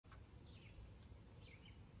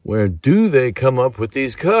Where do they come up with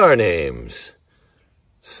these car names?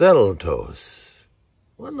 Seltos.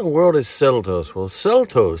 What in the world is Seltos? Well,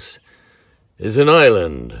 Seltos is an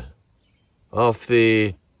island off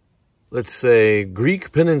the, let's say,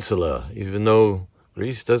 Greek peninsula, even though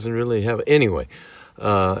Greece doesn't really have it. Anyway,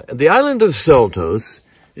 the island of Seltos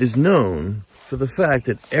is known for the fact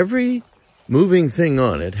that every moving thing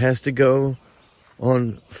on it has to go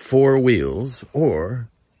on 4 wheels, or,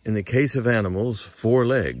 in the case of animals, 4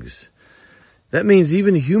 legs. That means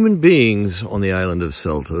even human beings on the island of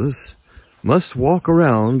Seltos must walk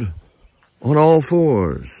around on all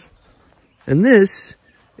 4s. And this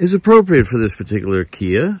is appropriate for this particular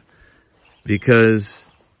Kia because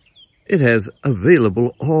it has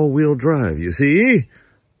available all-wheel drive. You see?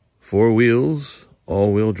 4 wheels,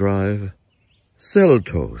 all-wheel drive,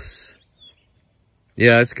 Seltos.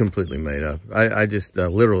 Yeah, it's completely made up. I just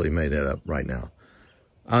literally made that up right now.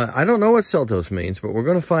 I don't know what Seltos means, but we're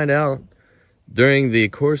going to find out during the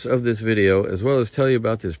course of this video, as well as tell you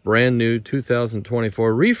about this brand new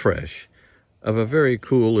 2024 refresh of a very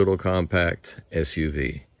cool little compact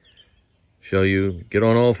SUV. Shall you get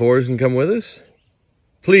on all 4s and come with us?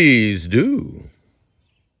 Please do.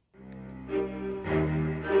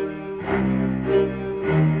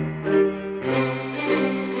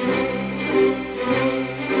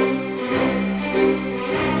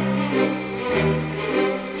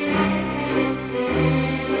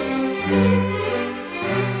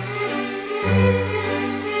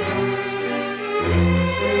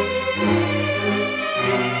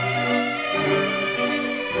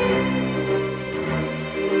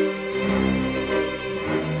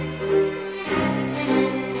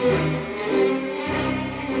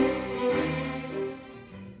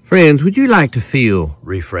 Friends, would you like to feel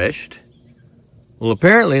refreshed? Well,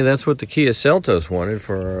 apparently that's what the Kia Seltos wanted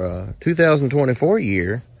for 2024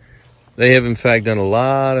 year. They have in fact done a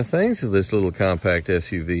lot of things to this little compact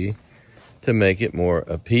SUV to make it more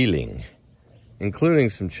appealing, including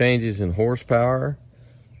some changes in horsepower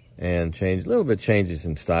and little bit changes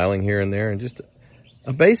in styling here and there, and just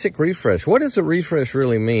a basic refresh. What does a refresh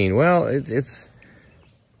really mean? Well, it's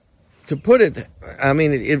to put it, I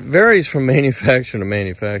mean, it varies from manufacturer to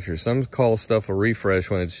manufacturer. Some call stuff a refresh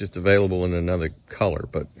when it's just available in another color,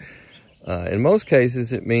 but in most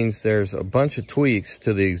cases, it means there's a bunch of tweaks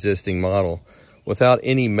to the existing model without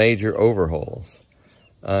any major overhauls.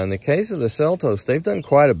 In the case of the Seltos, they've done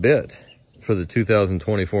quite a bit for the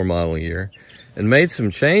 2024 model year and made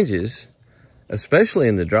some changes, especially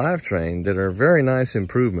in the drivetrain, that are very nice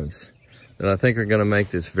improvements that I think are going to make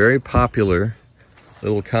this very popular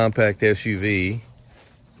little compact SUV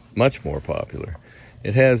much more popular.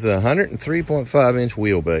 It has a 103.5-inch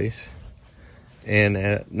wheelbase, and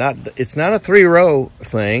it's not a 3-row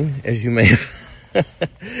thing, as you may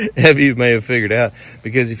have figured out,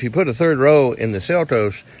 because if you put a 3rd row in the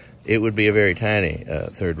Seltos, it would be a very tiny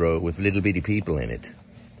 3rd row with little bitty people in it.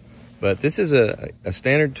 But this is a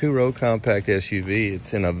standard 2-row compact SUV.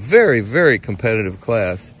 It's in a very, very competitive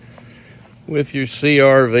class with your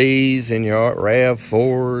CRVs and your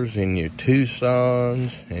RAV4s and your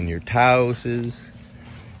Tucsons and your Taoses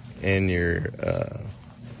and your,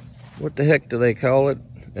 what the heck do they call it?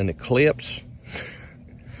 An Eclipse.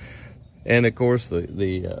 And of course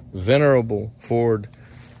the venerable Ford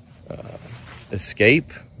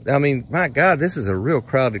Escape. I mean, my God, this is a real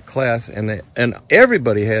crowded class, and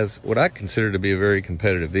everybody has what I consider to be a very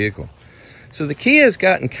competitive vehicle. So the Kia has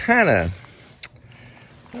gotten kind of,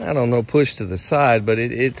 I don't know, pushed to the side, but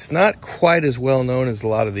it's not quite as well known as a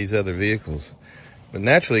lot of these other vehicles. But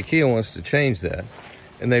naturally, Kia wants to change that.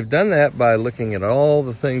 And they've done that by looking at all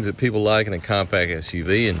the things that people like in a compact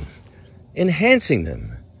SUV and enhancing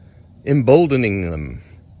them, emboldening them,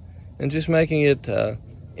 and just making it,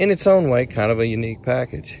 in its own way, kind of a unique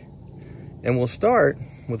package. And we'll start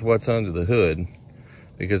with what's under the hood,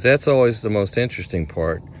 because that's always the most interesting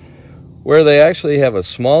part, where they actually have a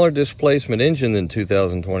smaller displacement engine than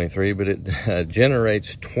 2023, but it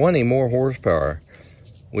generates 20 more horsepower,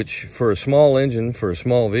 which for a small engine, for a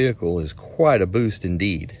small vehicle, is quite a boost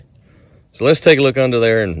indeed. So let's take a look under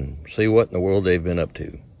there and see what in the world they've been up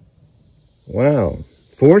to. Wow,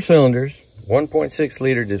 4 cylinders, 1.6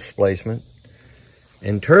 liter displacement,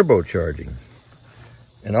 and turbocharging.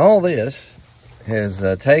 And all this has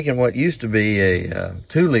taken what used to be a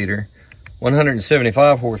 2-liter,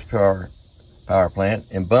 175 horsepower power plant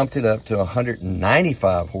and bumped it up to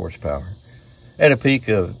 195 horsepower at a peak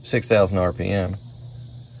of 6,000 RPM.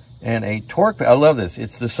 And a torque, I love this,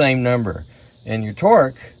 it's the same number. And your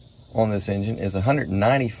torque on this engine is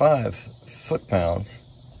 195 foot-pounds,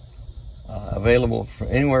 available for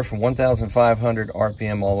anywhere from 1,500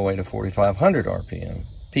 RPM all the way to 4,500 RPM.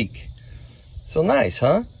 peak. So nice,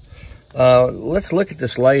 huh? Let's look at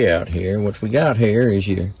this layout here. What we got here is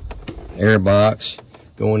your air box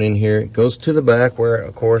going in here. It goes to the back where,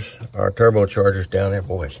 of course, our turbocharger's down there.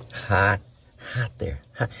 Boy, it's hot there,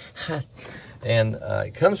 hot. And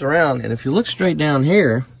it comes around, and if you look straight down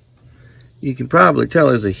here, you can probably tell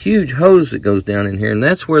there's a huge hose that goes down in here, and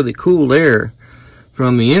that's where the cooled air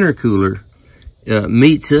from the intercooler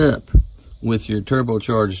meets up with your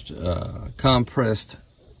turbocharged compressed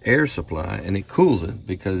air supply, and it cools it,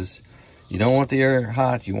 because you don't want the air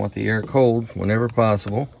hot, you want the air cold whenever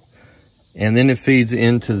possible. And then it feeds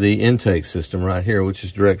into the intake system right here, which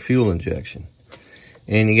is direct fuel injection.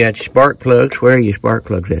 And you got your spark plugs. Where are your spark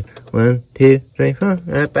plugs at? 1, 2, 3, 4,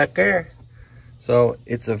 right back there. So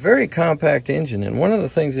it's a very compact engine, and one of the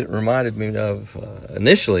things it reminded me of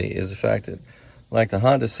initially is the fact that, like the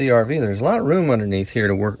Honda CR-V, there's a lot of room underneath here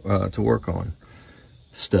to work on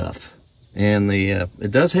stuff. And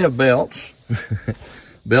it does have belts.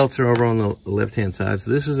 Belts are over on the left-hand side.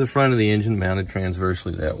 So this is the front of the engine mounted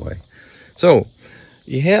transversely that way. So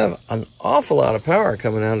you have an awful lot of power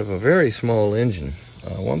coming out of a very small engine.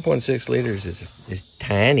 1.6 liters is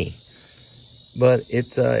tiny. But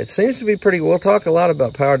it seems to be pretty. We'll talk a lot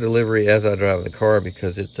about power delivery as I drive the car,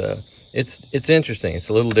 because it's interesting. It's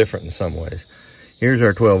a little different in some ways. Here's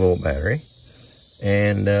our 12-volt battery,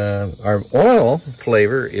 and our oil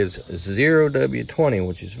flavor is 0W20,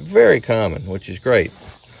 which is very common, which is great.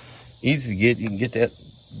 Easy to get. You can get that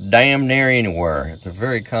damn near anywhere. It's a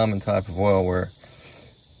very common type of oil where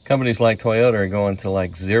companies like Toyota are going to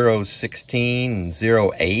like 0.16 and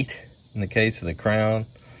 0.8 in the case of the Crown.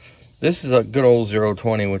 This is a good old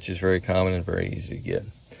 0.20, which is very common and very easy to get.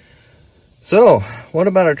 So, what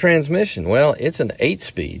about our transmission? Well, it's an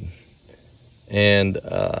 8-speed, and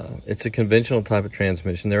it's a conventional type of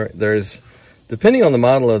transmission. There's, depending on the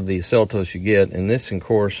model of the Seltos you get, and this, of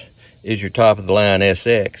course, is your top-of-the-line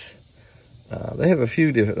SX. They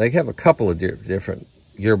have a couple of different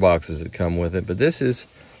gearboxes that come with it, but this is,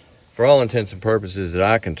 for all intents and purposes that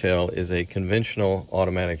I can tell, is a conventional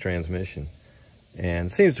automatic transmission.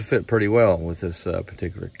 And seems to fit pretty well with this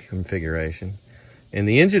particular configuration. And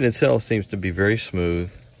the engine itself seems to be very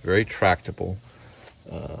smooth, very tractable.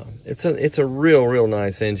 It's a real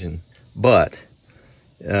nice engine. But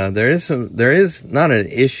there is not an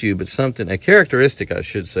issue, but a characteristic, I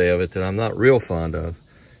should say, of it that I'm not real fond of.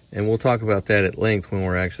 And we'll talk about that at length when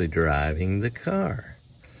we're actually driving the car.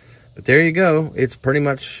 But there you go. It's pretty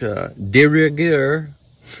much de rigueur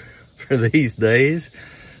for these days.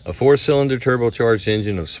 A 4-cylinder turbocharged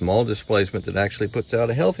engine of small displacement that actually puts out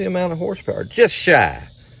a healthy amount of horsepower, just shy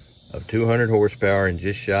of 200 horsepower and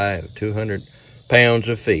just shy of 200 pounds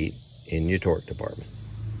of feet in your torque department.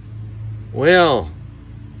 Well,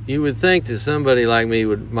 you would think that somebody like me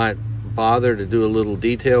might bother to do a little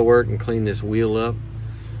detail work and clean this wheel up.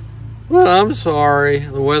 Well, I'm sorry.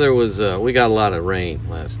 The weather was, we got a lot of rain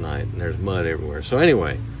last night, and there's mud everywhere. So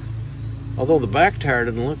anyway, although the back tire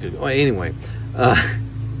didn't look good. Well, anyway,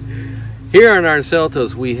 here on our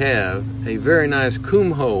Seltos, we have a very nice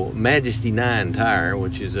Kumho Majesty 9 tire,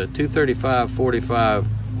 which is a 235/45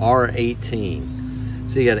 R18.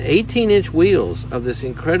 So you got 18-inch wheels of this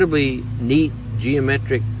incredibly neat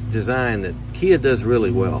geometric design that Kia does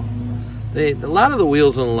really well. A lot of the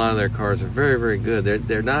wheels on a lot of their cars are very good.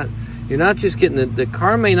 They're not. You're not just getting the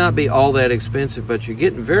car may not be all that expensive, but you're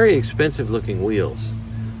getting very expensive looking wheels,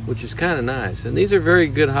 which is kind of nice. And these are very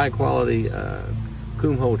good, high quality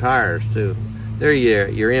Kumho tires too. They're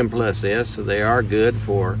your M+S, so they are good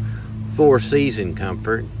for 4-season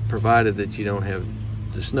comfort, provided that you don't have,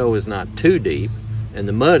 the snow is not too deep and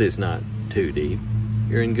the mud is not too deep.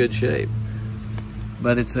 You're in good shape.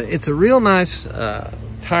 But it's a real nice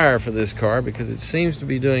tire for this car, because it seems to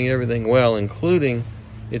be doing everything well, including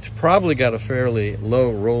it's probably got a fairly low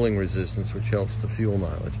rolling resistance, which helps the fuel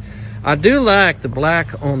mileage. I do like the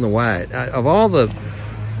black on the white. Of all the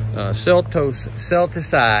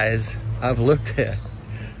Seltos eyes I've looked at,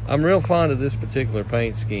 I'm real fond of this particular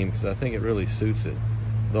paint scheme, because I think it really suits it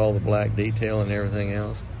with all the black detail and everything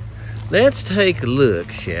else. Let's take a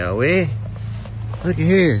look, shall we? Look at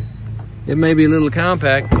here. It may be a little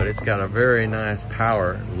compact, but it's got a very nice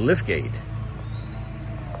power liftgate.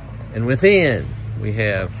 And within, we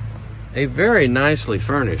have a very nicely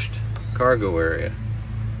furnished cargo area.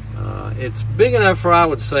 It's big enough for, I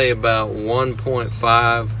would say, about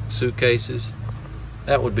 1.5 suitcases.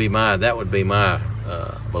 That would be my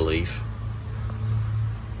belief.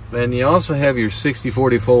 And you also have your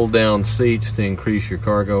 60/40 fold down seats to increase your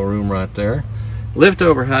cargo room right there. Lift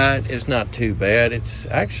over height is not too bad. It's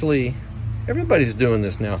actually, everybody's doing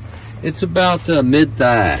this now. It's about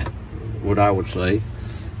mid-thigh, what I would say.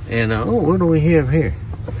 And, oh, what do we have here?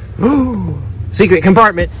 Oh, secret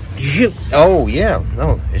compartment. Shoot. Oh, yeah.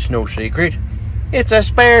 No, it's no secret. It's a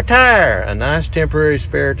spare tire. A nice temporary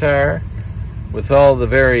spare tire with all the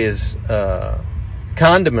various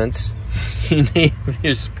condiments you need with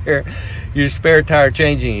your spare tire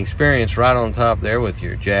changing experience right on top there with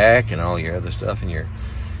your jack and all your other stuff and your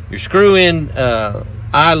screw-in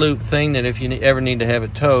eye loop thing that if you ever need to have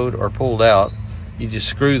it towed or pulled out, you just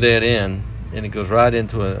screw that in and it goes right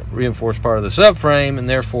into a reinforced part of the subframe and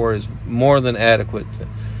therefore is more than adequate to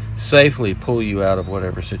safely pull you out of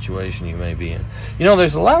whatever situation you may be in. You know,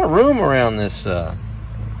 there's a lot of room around this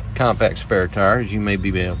compact spare tire, as you may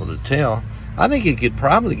be able to tell. I think you could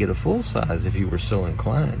probably get a full size if you were so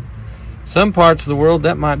inclined. Some parts of the world,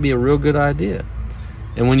 that might be a real good idea.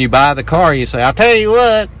 And when you buy the car, you say, I'll tell you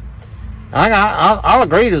what, I'll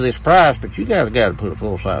agree to this price, but you guys got to put a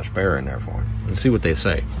full-size spare in there for them and see what they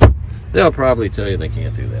say. They'll probably tell you they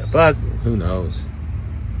can't do that, but who knows.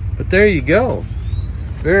 But there you go.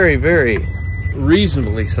 Very, very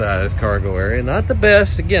reasonably sized cargo area. Not the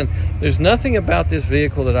best. Again, there's nothing about this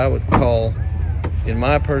vehicle that I would call, in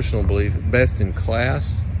my personal belief, best in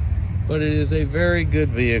class, but it is a very good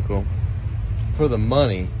vehicle for the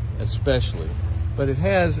money, especially. But it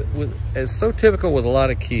has, it's so typical with a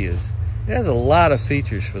lot of Kias, it has a lot of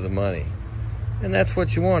features for the money. And that's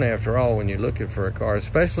what you want after all when you're looking for a car,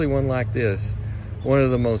 especially one like this. One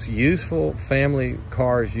of the most useful family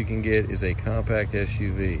cars you can get is a compact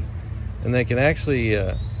SUV. And they can actually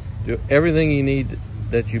do everything you need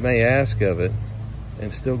that you may ask of it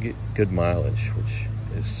and still get good mileage, which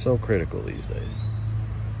is so critical these days.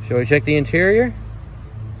 Shall we check the interior?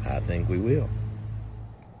 I think we will.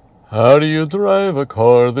 How do you drive a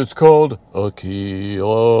car that's called a Kia?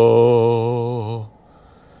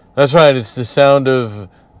 That's right, it's the sound of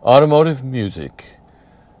automotive music.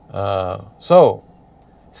 So,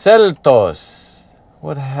 Seltos,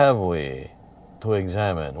 what have we to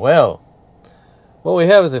examine? Well, what we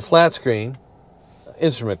have is a flat screen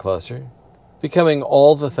instrument cluster, becoming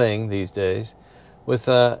all the thing these days, with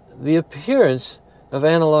the appearance of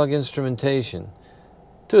analog instrumentation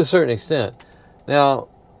to a certain extent. Now,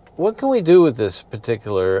 what can we do with this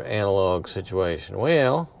particular analog situation?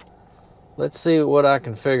 Well, let's see what I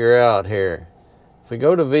can figure out here. If we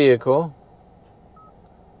go to vehicle,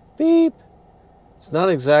 beep, it's not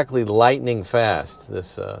exactly lightning fast,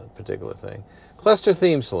 this particular thing. Cluster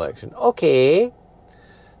theme selection, okay.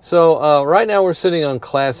 So right now we're sitting on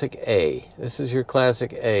Classic A. This is your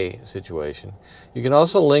Classic A situation. You can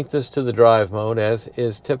also link this to the drive mode, as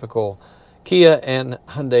is typical Kia and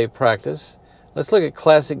Hyundai practice. Let's look at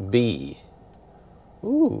Classic B.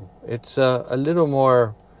 Ooh, it's a little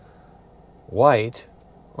more white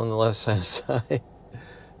on the left-hand side.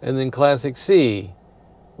 And then Classic C,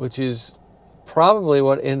 which is probably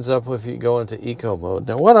what ends up if you go into eco mode.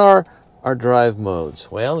 Now, what are our drive modes?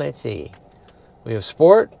 Well, let's see. We have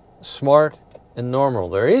Sport, Smart, and Normal.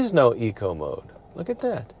 There is no eco mode. Look at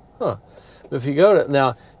that. Huh. But if you go to,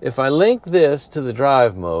 now, if I link this to the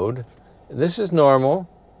drive mode, this is Normal.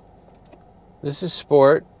 This is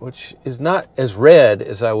Sport, which is not as red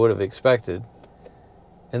as I would have expected.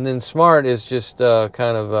 And then Smart is just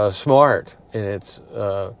kind of smart in its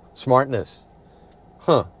smartness.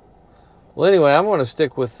 Huh. Well, anyway, I'm going to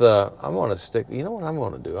stick with, you know what I'm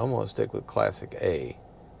going to do? I'm going to stick with Classic A.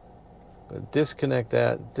 Disconnect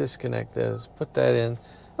that, disconnect this, put that in, and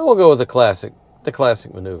we'll go with the classic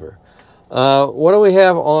maneuver. What do we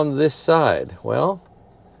have on this side? Well,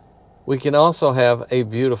 we can also have a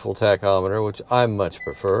beautiful tachometer, which I much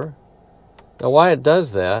prefer. Now, why it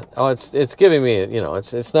does that? Oh, it's giving me, you know,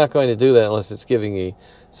 it's not going to do that unless it's giving me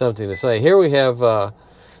something to say. Here we have a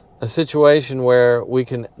situation where we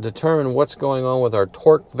can determine what's going on with our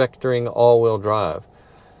torque vectoring all-wheel drive.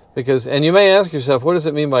 Because, and you may ask yourself, what does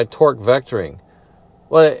it mean by torque vectoring?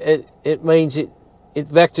 Well, it means it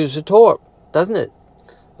vectors the torque, doesn't it?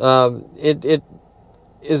 It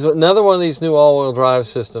is another one of these new all-wheel drive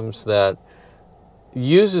systems that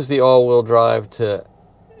uses the all-wheel drive to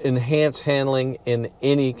enhance handling in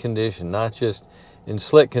any condition, not just in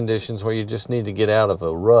slick conditions where you just need to get out of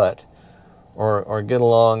a rut or get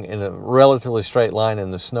along in a relatively straight line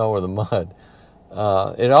in the snow or the mud.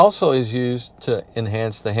 It also is used to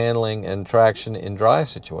enhance the handling and traction in dry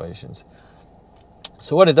situations.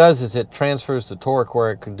 So what it does is it transfers the torque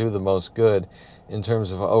where it can do the most good in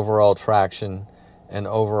terms of overall traction and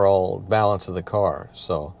overall balance of the car.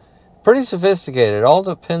 So pretty sophisticated. It all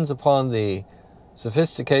depends upon the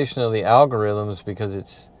sophistication of the algorithms, because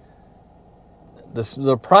it's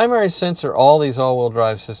the primary sensor all these all-wheel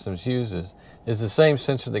drive systems uses is the same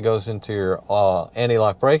sensor that goes into your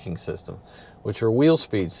anti-lock braking system, which are wheel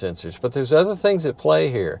speed sensors. But there's other things at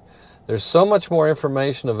play here. There's so much more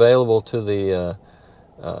information available to the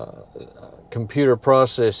computer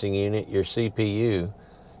processing unit, your CPU,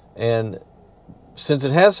 and since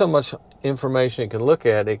it has so much information it can look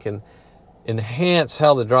at, it can enhance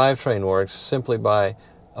how the drivetrain works simply by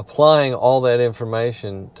applying all that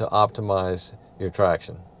information to optimize your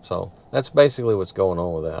traction. So that's basically what's going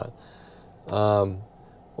on with that.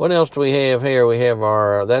 What else do we have here? We have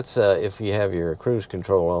our, that's if you have your cruise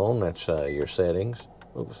control on, that's your settings.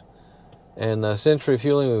 Oops. And sensor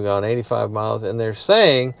refueling, we've gone 85 miles, and they're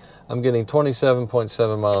saying I'm getting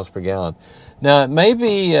 27.7 miles per gallon. Now, it may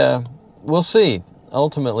be, we'll see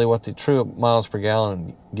ultimately what the true miles per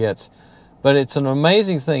gallon gets, but it's an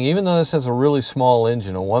amazing thing. Even though this has a really small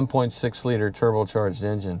engine, a 1.6 liter turbocharged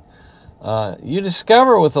engine, you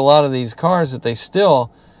discover with a lot of these cars that they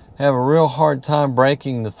still have a real hard time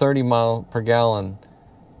breaking the 30 mile per gallon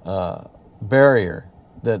barrier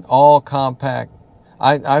that all compact,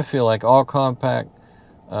 I feel like all compact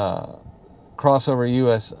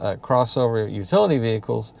crossover utility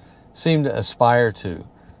vehicles seem to aspire to.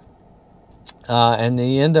 And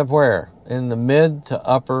you end up where? In the mid to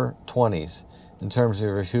upper 20s in terms of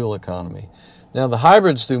your fuel economy. Now the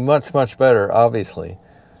hybrids do much, much better, obviously.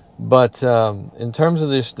 But in terms of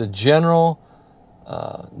this, the general,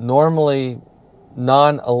 normally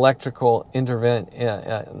non-electrical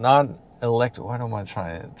non-electric, what am I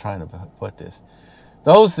trying to put this?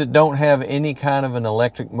 Those that don't have any kind of an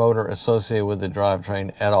electric motor associated with the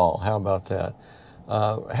drivetrain at all, how about that?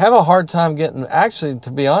 Have a hard time getting, actually, to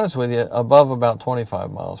be honest with you, above about 25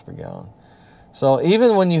 miles per gallon. So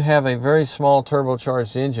even when you have a very small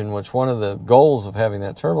turbocharged engine, which one of the goals of having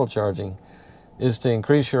that turbocharging is to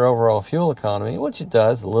increase your overall fuel economy, which it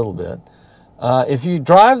does a little bit. If you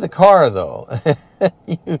drive the car, though,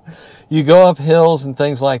 you go up hills and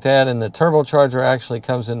things like that, and the turbocharger actually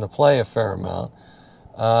comes into play a fair amount.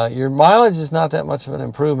 Your mileage is not that much of an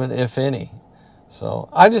improvement, if any. So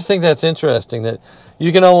I just think that's interesting that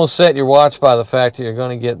you can almost set your watch by the fact that you're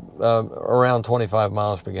going to get around 25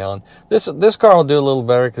 miles per gallon. This car will do a little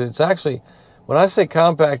better because it's actually, when I say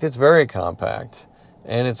compact, it's very compact,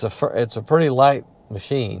 and it's a pretty light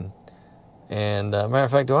machine. And matter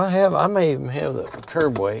of fact, I may even have the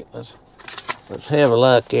curb weight. Let's have a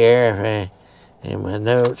look here in my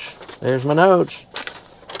notes. There's my notes.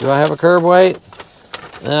 Do I have a curb weight?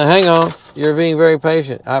 Hang on. You're being very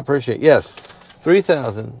patient. I appreciate it. Yes.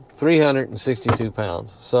 3,362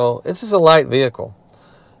 pounds. So this is a light vehicle.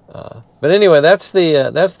 But anyway, that's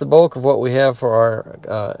the bulk of what we have for our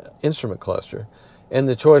instrument cluster, and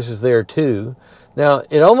the choices there too. Now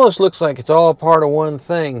it almost looks like it's all part of one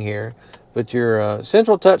thing here, but your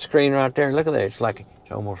central touchscreen right there, look at that. It's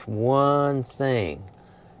almost one thing.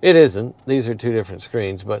 It isn't. These are two different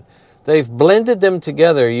screens, but they've blended them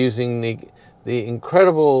together using the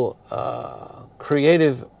incredible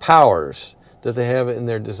creative powers that they have in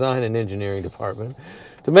their design and engineering department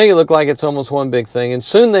to make it look like it's almost one big thing. And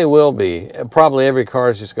soon they will be. Probably every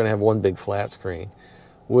car is just going to have one big flat screen,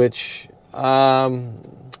 which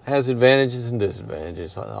has advantages and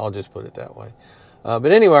disadvantages. I'll just put it that way.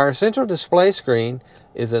 But anyway, our central display screen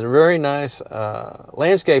is a very nice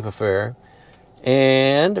landscape affair.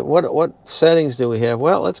 And what settings do we have?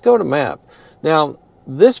 Well, let's go to map. Now,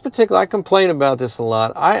 this particular, I complain about this a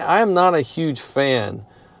lot. I am not a huge fan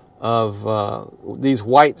of these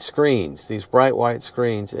white screens, these bright white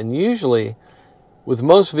screens. And usually, with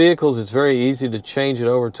most vehicles, it's very easy to change it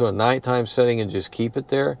over to a nighttime setting and just keep it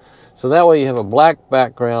there. So that way you have a black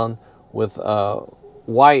background with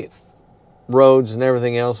white roads and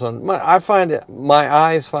everything else on. I find it, my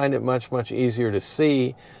eyes find it much, much easier to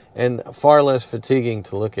see and far less fatiguing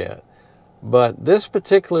to look at. But this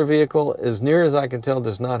particular vehicle, as near as I can tell,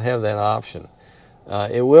 does not have that option.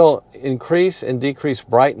 It will increase and decrease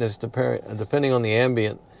brightness depending on the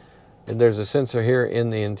ambient. And there's a sensor here in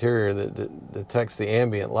the interior that detects the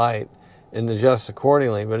ambient light and adjusts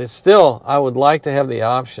accordingly. But it's still, I would like to have the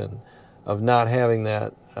option of not having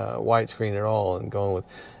that white screen at all and going with.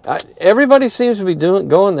 Everybody seems to be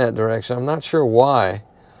going that direction. I'm not sure why.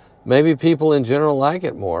 Maybe people in general like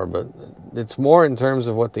it more, but it's more in terms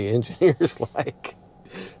of what the engineers like,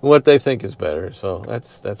 what they think is better. So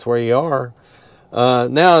that's where you are.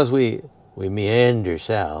 Now as we meander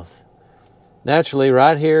south, naturally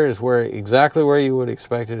right here is exactly where you would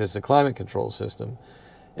expect it is the climate control system.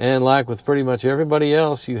 And like with pretty much everybody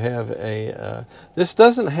else, you have this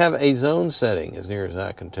doesn't have a zone setting as near as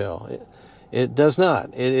I can tell. It does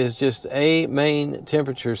not. It is just a main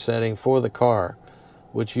temperature setting for the car.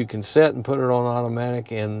 which you can set and put it on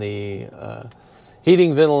automatic, and the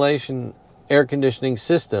heating, ventilation, air conditioning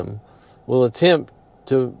system will attempt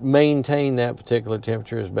to maintain that particular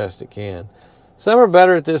temperature as best it can. Some are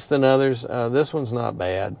better at this than others. This one's not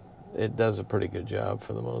bad. It does a pretty good job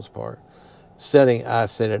for the most part. Setting, I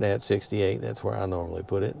set it at 68. That's where I normally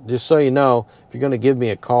put it. Just so you know, if you're going to give me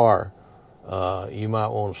a car, you might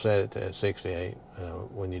want to set it to 68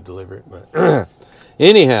 when you deliver it. But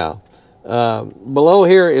anyhow, below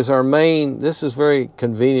here is our main. This is very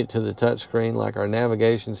convenient to the touch screen, like our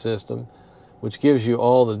navigation system, which gives you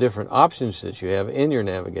all the different options that you have in your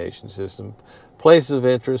navigation system. Places of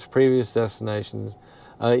interest, previous destinations.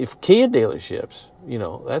 If Kia dealerships, you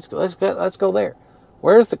know, let's go there.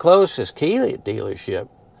 Where's the closest Kia dealership?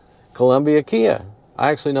 Columbia Kia. I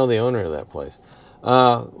actually know the owner of that place.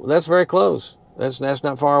 That's very close. That's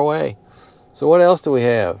not far away. So what else do we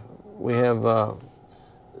have? We have,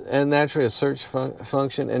 and naturally a search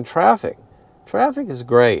function and traffic. Traffic is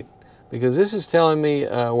great because this is telling me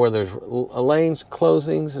where there's lanes,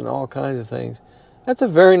 closings, and all kinds of things. That's a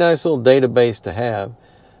very nice little database to have.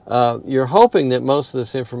 You're hoping that most of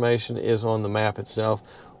this information is on the map itself,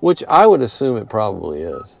 which I would assume it probably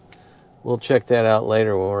is. We'll check that out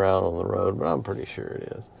later when we're out on the road, but I'm pretty sure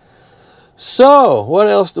it is. So, what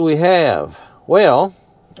else do we have? Well,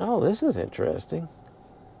 oh, this is interesting.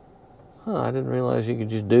 I didn't realize you could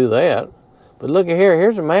just do that. But look at here,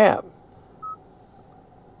 here's a map.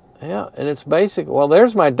 Yeah, and it's basic. Well,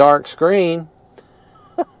 there's my dark screen.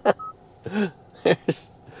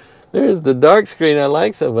 There's the dark screen I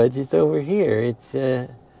like so much. It's over here. It's,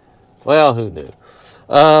 well, who knew?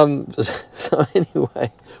 So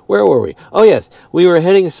anyway, where were we? Oh, yes. We were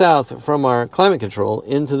heading south from our climate control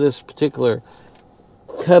into this particular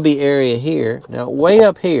cubby area here. Now, way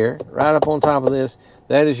up here, right up on top of this,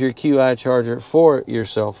 that is your QI charger for your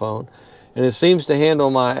cell phone. And it seems to handle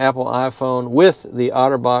my Apple iPhone with the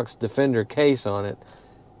OtterBox Defender case on it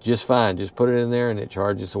just fine. Just put it in there and it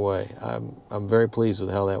charges away. I'm very pleased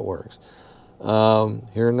with how that works.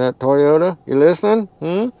 Hearing that, Toyota? You listening?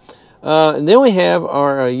 And then we have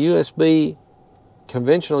our USB,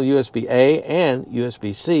 conventional USB-A and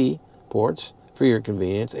USB-C ports for your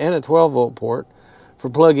convenience, and a 12-volt port for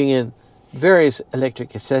plugging in various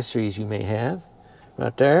electric accessories you may have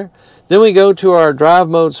right there. Then we go to our drive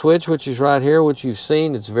mode switch, which is right here, which you've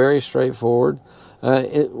seen. It's very straightforward.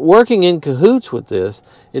 Working in cahoots with this,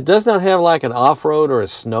 it does not have like an off-road or a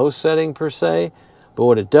snow setting per se, but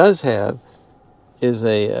what it does have is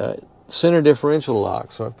a center differential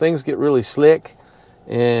lock. So if things get really slick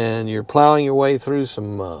and you're plowing your way through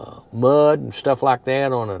some mud and stuff like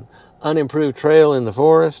that on an unimproved trail in the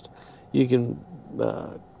forest, you can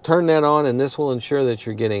turn that on, and this will ensure that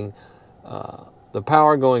you're getting the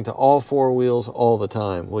power going to all four wheels all the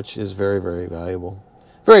time, which is very, very valuable.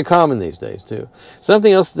 Very common these days, too.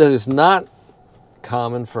 Something else that is not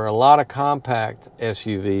common for a lot of compact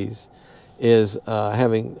SUVs is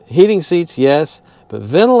having heating seats, yes, but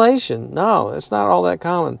ventilation, no, it's not all that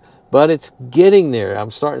common, but it's getting there.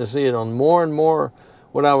 I'm starting to see it on more and more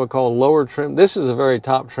what I would call lower trim. This is a very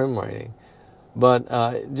top trim rating, but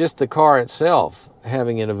just the car itself,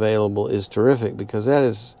 having it available is terrific, because that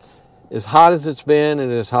is as hot as it's been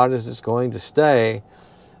and as hot as it's going to stay.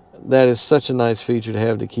 That is such a nice feature to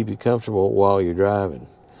have to keep you comfortable while you're driving.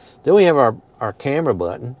 Then we have our camera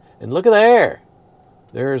button, and look at there.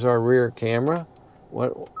 There's our rear camera.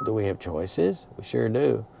 What do we have choices? We sure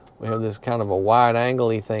do. We have this kind of a wide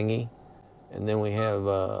angle-y thingy, and then we have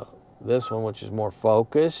this one, which is more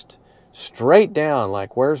focused, straight down,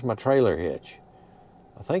 like where's my trailer hitch?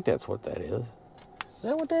 I think that's what that is. Is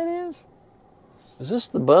that what that is? Is this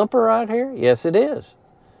the bumper right here? Yes, it is.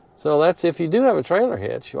 So that's if you do have a trailer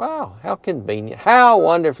hitch. Wow, how convenient. How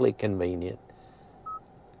wonderfully convenient.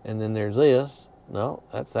 And then there's this. No,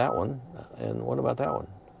 that's that one. And what about that one?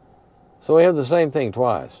 So we have the same thing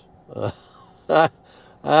twice. I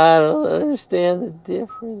don't understand the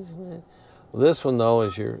difference. Well, this one, though,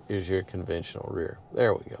 is your conventional rear.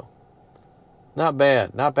 There we go. Not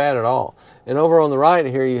bad. Not bad at all. And over on the right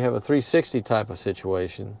here, you have a 360 type of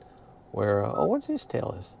situation where, oh, what's this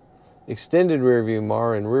tell us? Extended rear view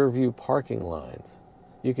mirror and rear view parking lines.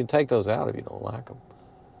 You can take those out if you don't like them.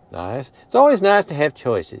 Nice. It's always nice to have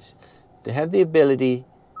choices, to have the ability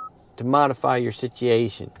to modify your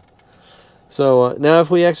situation. So now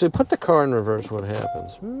if we actually put the car in reverse, what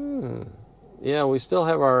happens? Yeah, we still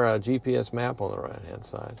have our GPS map on the right-hand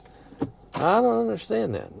side. I don't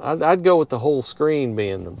understand that. I'd go with the whole screen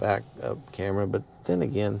being the back camera, but then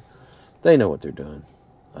again, they know what they're doing,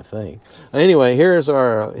 I think. Anyway, here's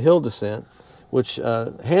our hill descent, which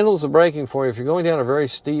handles the braking for you. If you're going down a very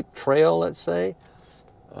steep trail, let's say,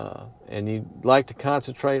 and you'd like to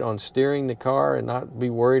concentrate on steering the car and not be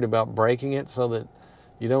worried about braking it so that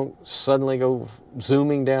you don't suddenly go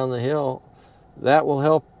zooming down the hill, that will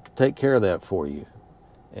help take care of that for you.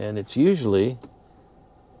 And it's usually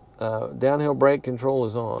downhill brake control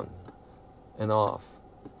is on and off.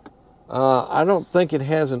 I don't think it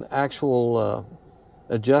has an actual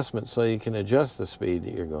adjustment so you can adjust the speed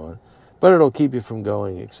that you're going, but it'll keep you from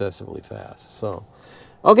going excessively fast. So,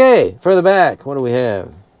 okay, further back, what do we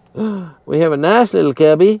have? We have a nice little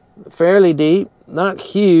cubby, fairly deep, not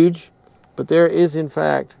huge, but there is in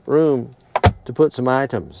fact room to put some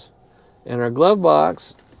items. And our glove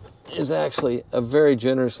box is actually a very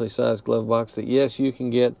generously sized glove box that, yes, you can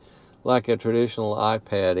get like a traditional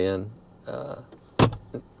iPad in.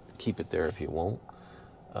 Keep it there if you want.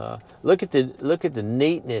 Look at the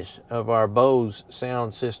neatness of our Bose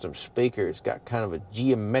sound system speaker. It's got kind of a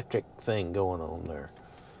geometric thing going on there.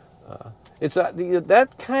 It's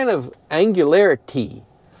that kind of angularity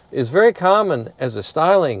is very common as a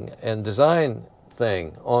styling and design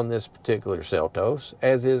thing on this particular Seltos,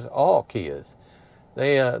 as is all Kias.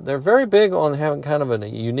 They're very big on having kind of a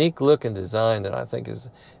unique look and design that I think is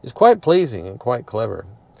quite pleasing and quite clever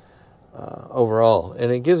overall,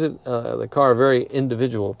 and it gives it the car a very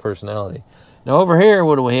individual personality. Now over here,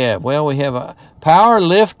 what do we have? Well, we have a power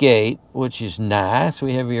lift gate, which is nice.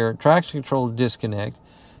 We have your traction control disconnect,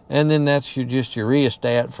 and then that's just your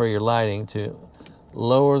rheostat for your lighting to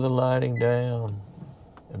lower the lighting down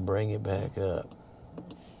and bring it back up.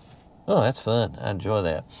 Oh, that's fun. I enjoy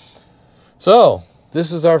that. So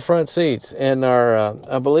this is our front seats, and our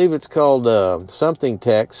I believe it's called something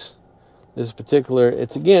Tex. This particular,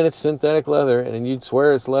 it's synthetic leather, and you'd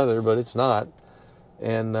swear it's leather, but it's not.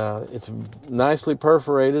 And it's nicely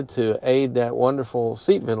perforated to aid that wonderful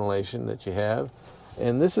seat ventilation that you have.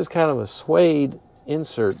 And this is kind of a suede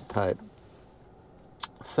insert type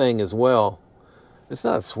thing as well. It's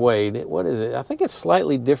not suede. What is it? I think it's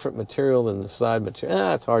slightly different material than the side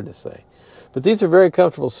material. It's hard to say. But these are very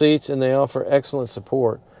comfortable seats, and they offer excellent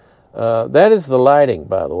support. That is the lighting,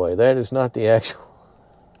 by the way. That is not the actual...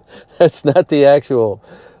 That's not the actual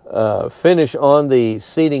finish on the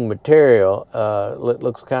seating material. It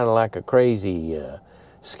looks kind of like a crazy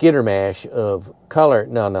skitter mash of color.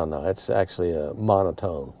 No. It's actually a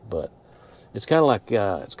monotone, but it's kind of like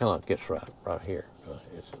this right here.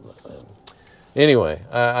 Anyway,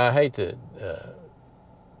 I hate to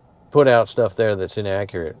put out stuff there that's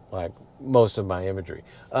inaccurate, like most of my imagery.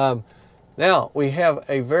 Now we have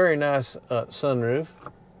a very nice sunroof.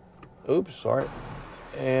 Oops, sorry.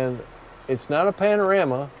 And it's not a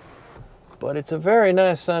panorama, but it's a very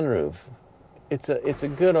nice sunroof. It's a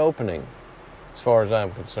good opening as far as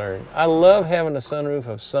I'm concerned. I love having a sunroof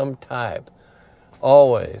of some type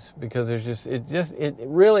always, because it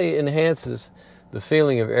really enhances the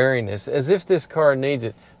feeling of airiness, as if this car needs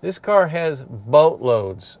it. This car has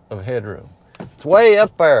boatloads of headroom. It's way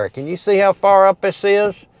up there. Can you see how far up this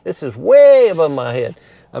is? This is way above my head.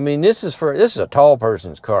 I mean, this is a tall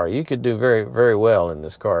person's car. You could do very, very well in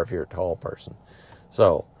this car if you're a tall person.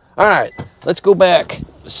 So, all right, let's go back,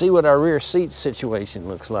 see what our rear seat situation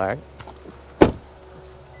looks like.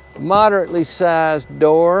 Moderately sized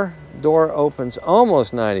door. Door opens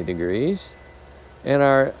almost 90 degrees. And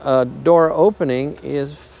our door opening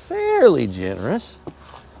is fairly generous.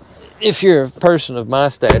 If you're a person of my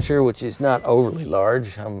stature, which is not overly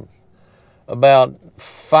large, I'm about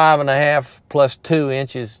 5.5 plus 2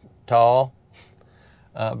 inches tall.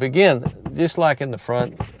 But again, just like in the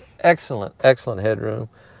front, excellent headroom.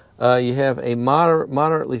 You have a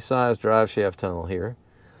moderately sized drive shaft tunnel here,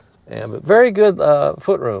 but very good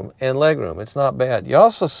footroom and legroom. It's not bad. You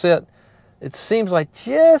also sit, it seems like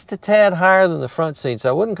just a tad higher than the front seats.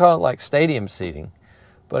 I wouldn't call it like stadium seating,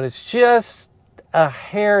 but it's just a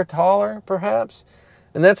hair taller, perhaps.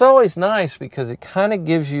 And that's always nice, because it kind of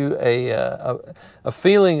gives you a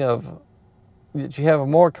feeling of that you have a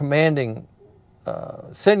more commanding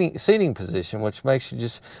seating position, which makes you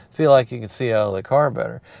just feel like you can see out of the car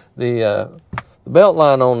better. The belt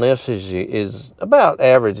line on this is about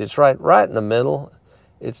average. It's right in the middle.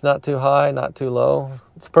 It's not too high, not too low.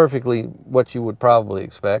 It's perfectly what you would probably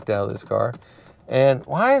expect out of this car. And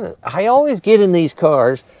I always get in these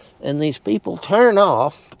cars, and these people turn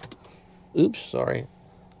off. Oops, sorry.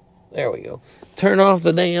 There we go. Turn off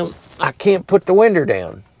the damn... I can't put the window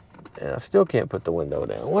down. And I still can't put the window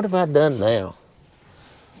down. What have I done now?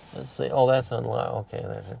 Let's see. Oh, that's unlocked. Okay,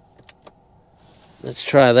 there's it. Let's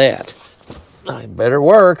try that. It better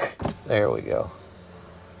work. There we go.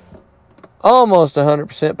 Almost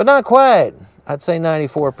 100%, but not quite. I'd say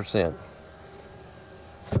 94%.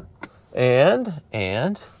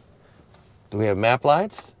 And Do we have map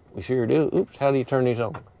lights? We sure do. Oops, how do you turn these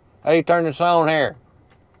on? How do you turn this on here?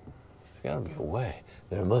 There's got to be a way.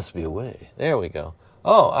 There must be a way. There we go.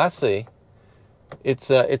 Oh, I see. It's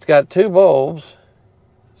got two bulbs.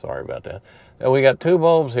 Sorry about that. And we got two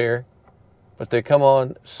bulbs here, but they come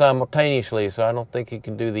on simultaneously, so I don't think you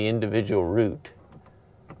can do the individual route.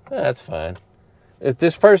 That's fine. If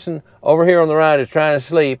this person over here on the right is trying to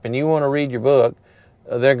sleep and you want to read your book,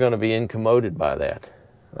 they're going to be incommoded by that.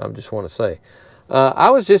 I just want to say. I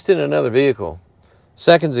was just in another vehicle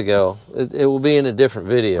seconds ago. It will be in a different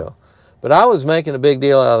video. But I was making a big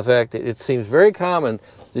deal out of the fact that it seems very common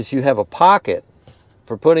that you have a pocket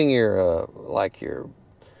for putting your, like your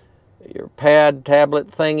pad tablet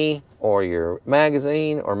thingy or your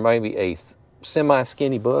magazine or maybe a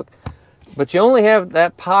semi-skinny book. But you only have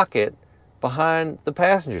that pocket behind the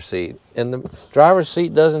passenger seat, and the driver's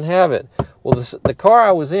seat doesn't have it. Well, the car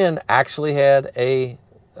I was in actually had a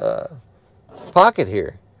pocket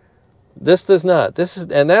here. This does not.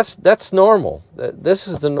 That's normal. This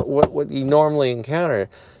is what you normally encounter.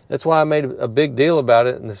 That's why I made a big deal about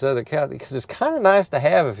it in this other couch, because it's kind of nice to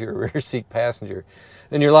have if you're a rear seat passenger,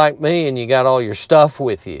 and you're like me and you got all your stuff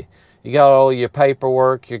with you. You got all your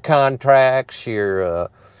paperwork, your contracts, your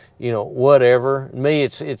you know, whatever. Me,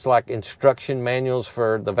 it's like instruction manuals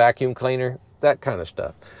for the vacuum cleaner, that kind of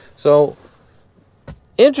stuff. So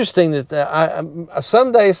interesting that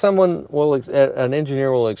someday someone will, an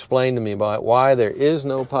engineer will explain to me about why there is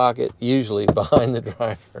no pocket usually behind the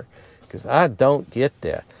driver, because I don't get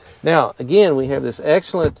that. Now, again, we have this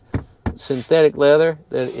excellent synthetic leather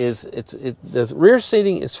that is, the rear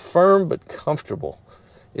seating is firm but comfortable.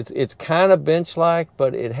 It's kind of bench-like,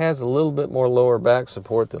 but it has a little bit more lower back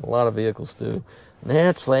support than a lot of vehicles do. Now,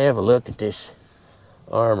 let's have a look at this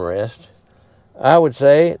armrest. I would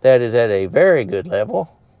say that is at a very good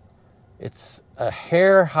level. It's a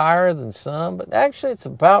hair higher than some, but actually it's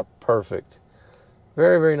about perfect.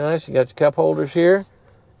 Very, very nice. You got your cup holders here,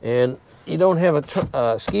 and you don't have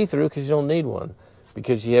a ski through because you don't need one,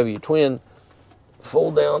 because you have your twin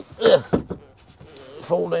fold down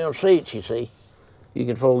seats, you see. You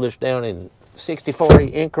can fold this down in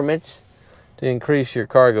 60-40 increments to increase your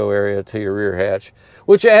cargo area to your rear hatch,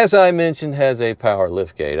 which, as I mentioned, has a power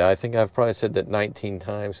liftgate. I think I've probably said that 19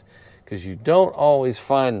 times, because you don't always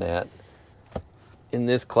find that in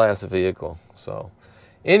this class of vehicle. So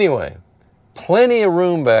anyway, plenty of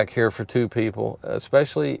room back here for two people,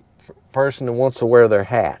 especially for a person who wants to wear their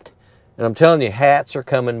hat. And I'm telling you, hats are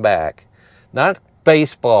coming back. Not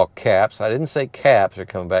baseball caps. I didn't say caps are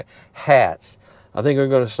coming back. Hats. I think we're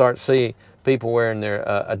going to start seeing people wearing their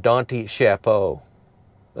Adonti chapeau.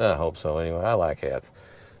 I hope so anyway. I like hats.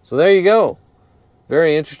 So there you go.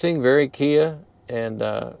 Very interesting, very Kia, and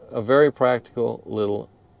a very practical little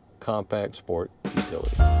compact sport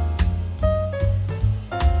utility.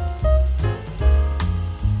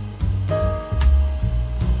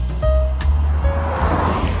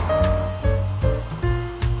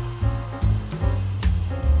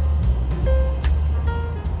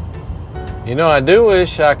 You know, I do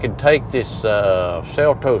wish I could take this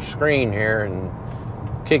Seltos screen here and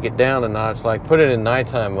kick it down a notch, like put it in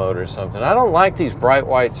nighttime mode or something. I don't like these bright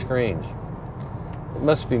white screens. It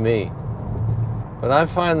must be me. But I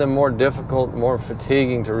find them more difficult, more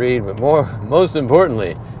fatiguing to read, but most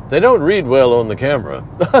importantly, they don't read well on the camera.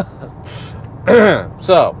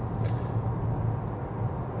 So,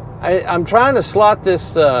 I'm trying to slot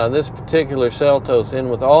this this particular Seltos in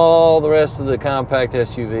with all the rest of the compact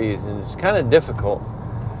SUVs, and it's kind of difficult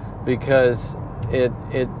because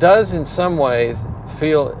it does in some ways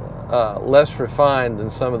feel less refined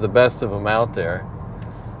than some of the best of them out there,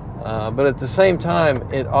 but at the same time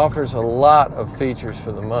it offers a lot of features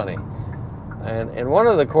for the money. And one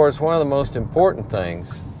of the most important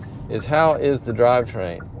things is, how is the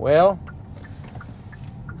drivetrain? Well,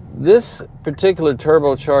 this particular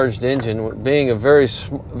turbocharged engine, being a very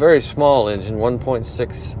small engine,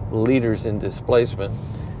 1.6 liters in displacement,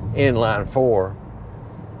 inline 4,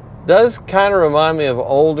 does kind of remind me of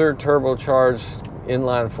older turbocharged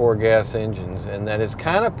inline 4 gas engines, and that it's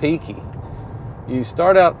kind of peaky. You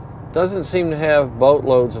start out, doesn't seem to have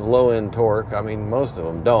boatloads of low-end torque. I mean, most of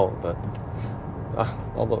them don't, but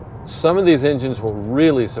although some of these engines will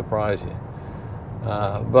really surprise you.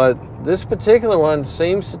 But this particular one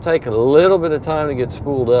seems to take a little bit of time to get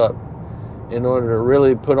spooled up in order to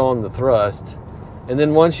really put on the thrust. And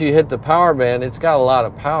then once you hit the power band, it's got a lot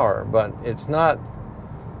of power, but it's not,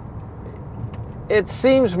 it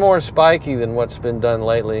seems more spiky than what's been done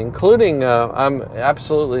lately, including, I'm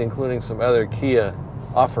absolutely including some other Kia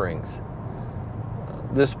offerings.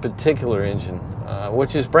 This particular engine,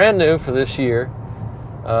 which is brand new for this year,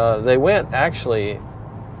 They went from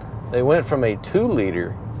a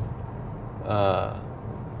 2-liter,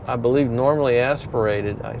 I believe normally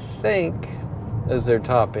aspirated, I think, as their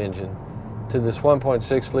top engine, to this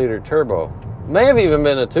 1.6-liter turbo. May have even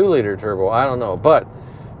been a 2-liter turbo, I don't know. But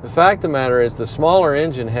the fact of the matter is the smaller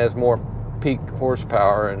engine has more peak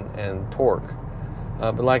horsepower and torque.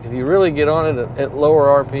 But like if you really get on it at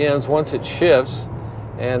lower RPMs, once it shifts,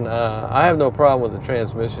 and I have no problem with the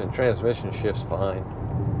transmission. The transmission shifts fine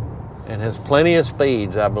and has plenty of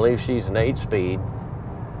speeds. I believe she's an 8-speed,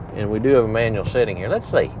 and we do have a manual setting here. Let's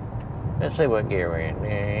see what gear we're in.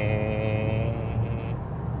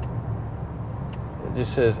 It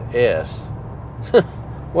just says S.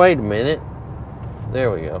 Wait a minute. There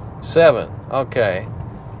we go. 7. Okay.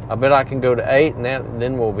 I bet I can go to 8, and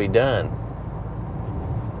then we'll be done.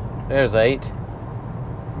 There's 8.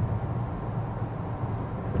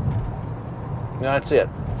 That's it.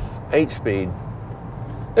 8-speed.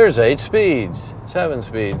 There's 8 speeds, 7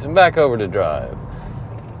 speeds, and back over to drive.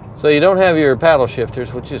 So you don't have your paddle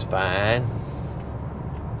shifters, which is fine.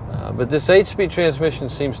 But this 8-speed transmission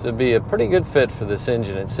seems to be a pretty good fit for this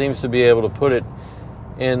engine. It seems to be able to put it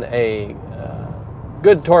in a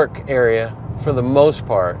good torque area for the most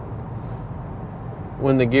part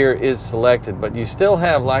when the gear is selected. But you still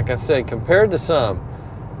have, like I said, compared to some,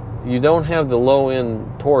 you don't have the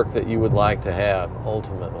low-end torque that you would like to have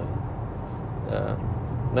ultimately.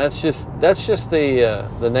 That's just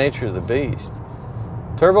the nature of the beast.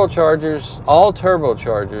 Turbochargers, all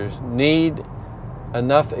turbochargers need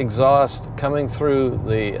enough exhaust coming through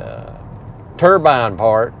the turbine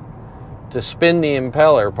part to spin the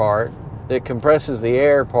impeller part that compresses the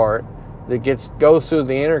air part that goes through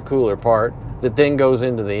the intercooler part that then goes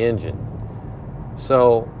into the engine.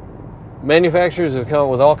 So manufacturers have come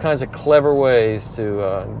up with all kinds of clever ways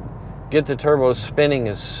to get the turbos spinning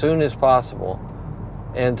as soon as possible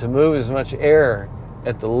and to move as much air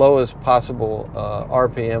at the lowest possible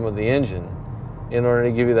RPM of the engine in order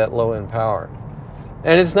to give you that low-end power.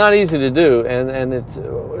 And it's not easy to do, and it's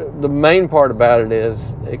the main part about it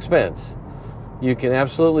is expense. You can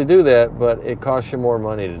absolutely do that, but it costs you more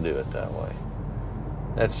money to do it that way.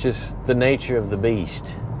 That's just the nature of the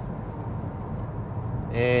beast.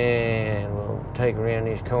 And we'll take around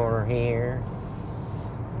this corner here.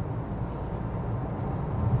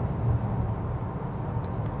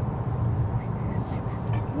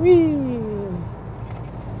 Whee!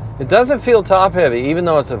 It doesn't feel top heavy, even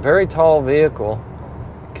though it's a very tall vehicle.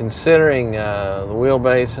 Considering the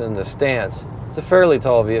wheelbase and the stance, it's a fairly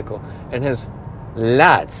tall vehicle and has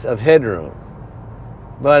lots of headroom.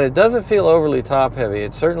 But it doesn't feel overly top heavy.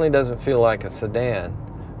 It certainly doesn't feel like a sedan,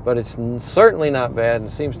 but it's certainly not bad and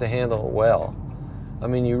seems to handle it well. I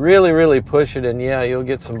mean, you really, really push it, and yeah, you'll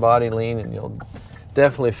get some body lean, and you'll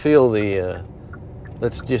definitely feel the,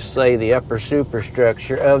 let's just say, the upper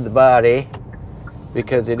superstructure of the body,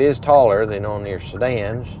 because it is taller than on your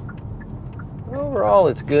sedans. Overall,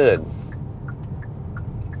 it's good.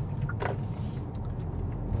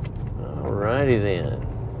 Alrighty then.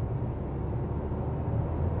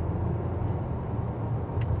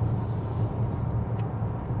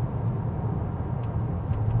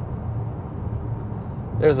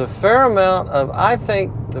 There's a fair amount of, I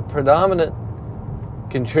think, the predominant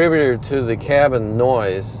contributor to the cabin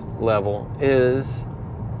noise level is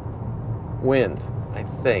wind, I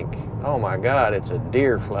think. Oh my God, it's a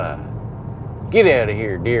deer fly. Get out of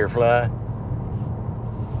here, deer fly.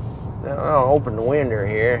 Now, I'll open the window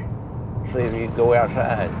here, see if you can go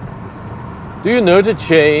outside. Do you note a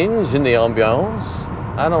change in the ambiance?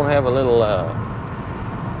 I don't have a little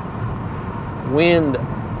wind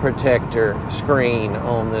protector screen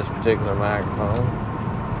on this particular microphone.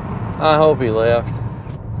 I hope he left.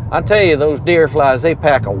 I tell you, those deer flies, they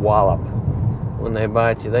pack a wallop when they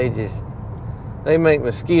bite you. They make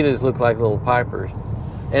mosquitoes look like little pipers.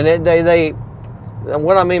 And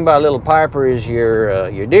what I mean by little piper is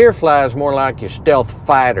your deer fly is more like your stealth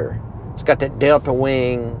fighter. It's got that delta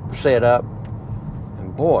wing set up,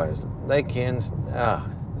 and boys, they can. The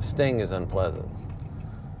sting is unpleasant.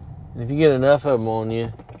 And if you get enough of them on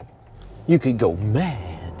you, you could go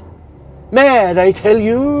mad. Mad, I tell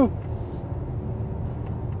you.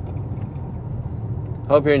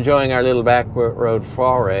 Hope you're enjoying our little back road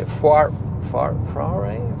soiree.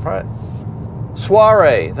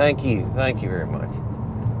 Soiree, thank you very much.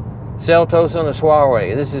 Seltos on a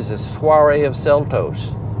soiree. This is a soiree of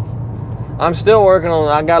Seltos. I'm still working on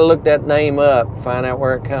it. I got to look that name up, find out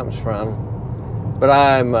where it comes from. But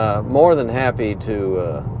I'm more than happy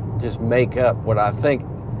to just make up what I think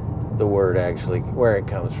the word actually, where it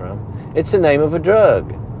comes from. It's the name of a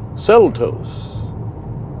drug, Seltos.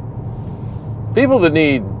 People that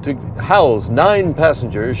need to house 9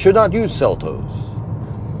 passengers should not use Seltos.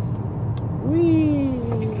 Whee!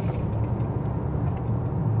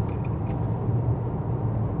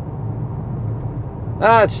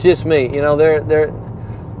 Ah, it's just me. You know,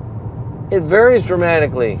 it varies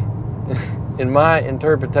dramatically in my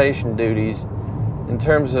interpretation duties in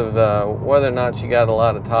terms of whether or not you got a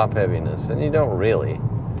lot of top heaviness, and you don't really.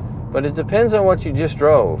 But it depends on what you just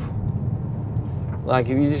drove. Like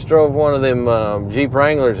if you just drove one of them Jeep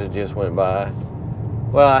Wranglers that just went by,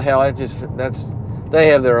 well, hell, they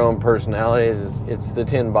have their own personality. It's the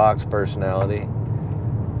tin box personality,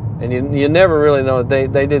 and you never really know.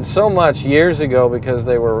 They did so much years ago because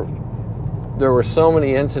there were so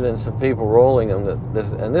many incidents of people rolling them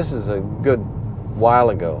and this is a good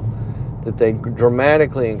while ago, that they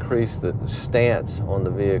dramatically increased the stance on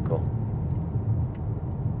the vehicle.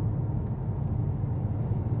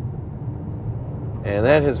 And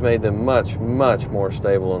that has made them much, much more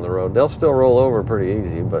stable on the road. They'll still roll over pretty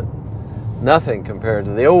easy, but nothing compared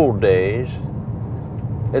to the old days.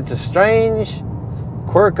 It's a strange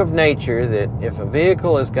quirk of nature that if a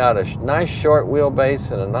vehicle has got a nice short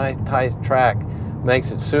wheelbase and a nice tight track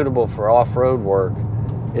makes it suitable for off-road work,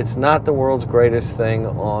 it's not the world's greatest thing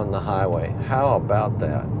on the highway. How about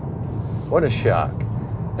that? What a shock.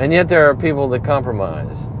 And yet there are people that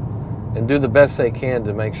compromise and do the best they can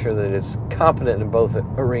to make sure that it's competent in both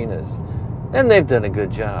arenas. And they've done a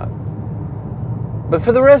good job. But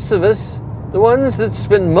for the rest of us, the ones that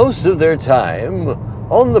spend most of their time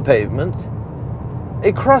on the pavement,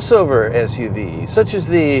 a crossover SUV, such as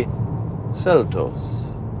the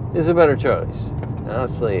Seltos, is a better choice. Now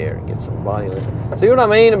let's lay here and get some body lift. See what I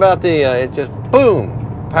mean about the, it just,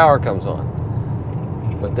 boom, power comes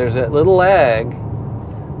on. But there's that little lag.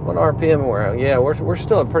 What RPM we're at? Yeah, we're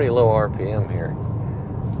still at pretty low RPM here.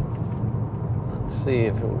 Let's see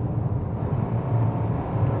if it...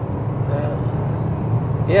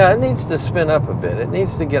 yeah, it needs to spin up a bit. It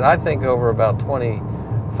needs to get, I think, over about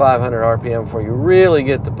 2,500 RPM before you really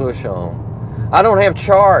get the push on. I don't have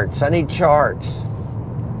charts. I need charts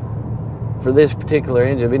for this particular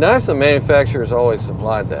engine. It'd be nice if the manufacturers always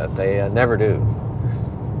supplied that. They never do.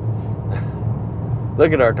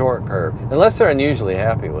 Look at our torque curve. Unless they're unusually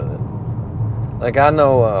happy with it. Like I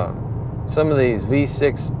know some of these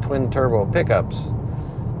V6 twin turbo pickups,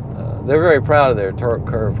 they're very proud of their torque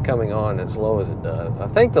curve coming on as low as it does. I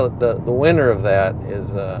think the winner of that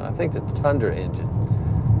is I think the Tundra engine.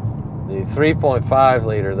 The 3.5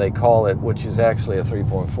 liter they call it, which is actually a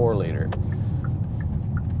 3.4 liter.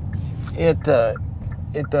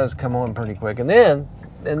 It does come on pretty quick, and then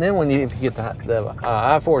when you get the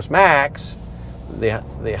iForce Max, the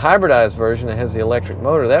hybridized version that has the electric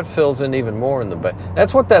motor, that fills in even more in the back.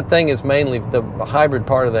 That's what that thing is mainly, the hybrid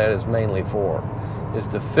part of that is mainly for, is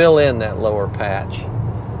to fill in that lower patch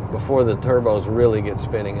before the turbos really get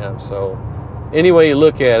spinning up. So any way you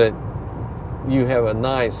look at it, you have a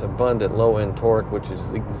nice abundant low end torque, which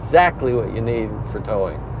is exactly what you need for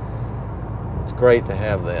towing. It's great to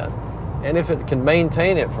have that, and if it can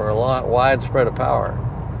maintain it for a wide spread of power.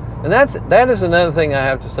 And that is another thing I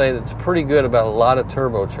have to say that's pretty good about a lot of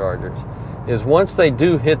turbochargers, is once they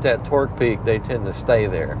do hit that torque peak, they tend to stay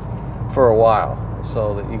there for a while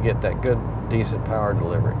so that you get that good, decent power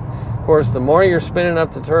delivery. Of course, the more you're spinning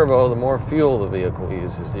up the turbo, the more fuel the vehicle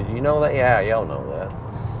uses. Did you know that? Yeah, y'all know that.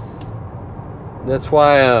 That's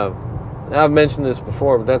why, I've mentioned this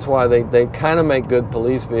before, but that's why they kind of make good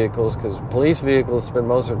police vehicles, because police vehicles spend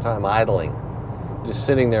most of their time idling, just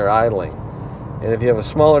sitting there idling. And if you have a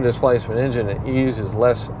smaller displacement engine, it uses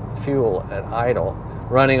less fuel at idle,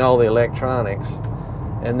 running all the electronics.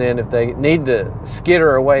 And then if they need to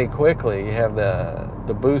skitter away quickly, you have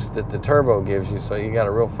the boost that the turbo gives you, so you got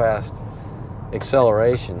a real fast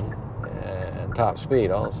acceleration and top speed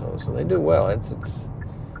also. So they do well. It's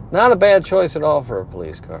not a bad choice at all for a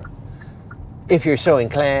police car, if you're so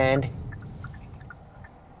inclined.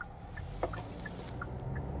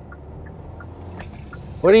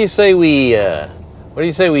 What do you say we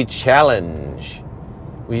challenge?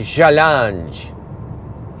 We challenge.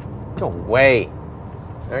 Go away.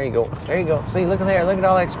 There you go. There you go. See, look at there. Look at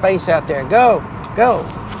all that space out there. Go. Go.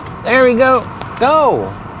 There we go.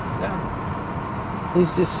 Go.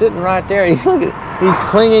 He's just sitting right there. He's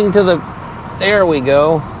clinging to the... There we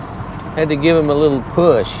go. Had to give him a little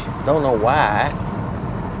push. Don't know why.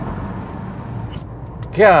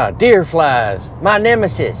 God, deer flies. My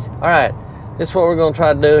nemesis. All right. This is what we're going to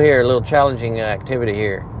try to do here, a little challenging activity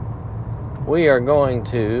here. We are going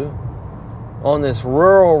to, on this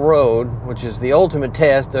rural road, which is the ultimate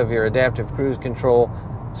test of your adaptive cruise control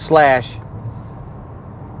 /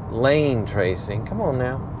 lane tracing. Come on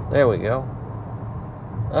now. There we go.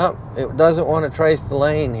 Oh, it doesn't want to trace the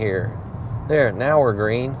lane here. There, now we're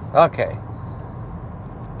green. Okay.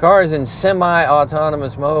 Car is in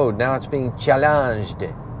semi-autonomous mode. Now it's being challenged.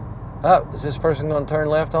 Oh, is this person going to turn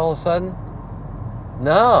left all of a sudden?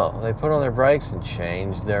 No, they put on their brakes and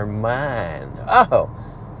changed their mind. Oh,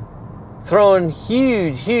 throwing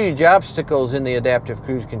huge obstacles in the adaptive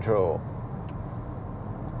cruise control.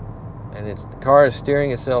 And the car is steering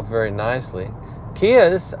itself very nicely. Kia,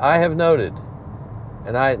 this I have noted,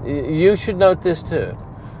 and you should note this too,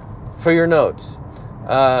 for your notes.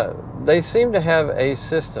 They seem to have a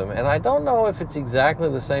system, and I don't know if it's exactly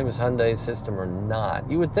the same as Hyundai's system or not.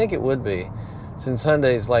 You would think it would be, since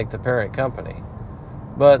Hyundai's like the parent company.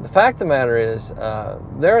 But the fact of the matter is,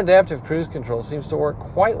 their adaptive cruise control seems to work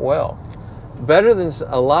quite well. Better than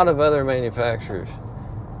a lot of other manufacturers.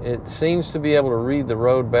 It seems to be able to read the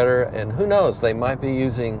road better, and who knows, they might be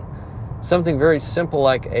using something very simple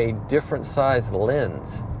like a different sized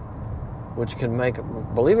lens, which can make,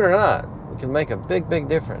 believe it or not, it can make a big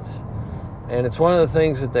difference. And it's one of the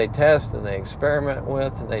things that they test and they experiment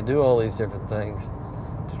with, and they do all these different things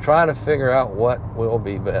to try to figure out what will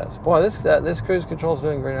be best. Boy, this cruise control is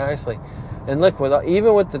doing very nicely. And look,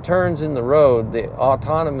 even with the turns in the road, the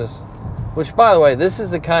autonomous, which by the way, this is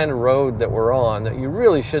the kind of road that we're on that you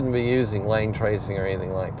really shouldn't be using lane tracing or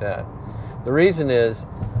anything like that. The reason is,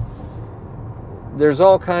 there's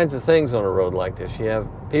all kinds of things on a road like this. You have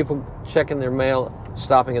people checking their mail,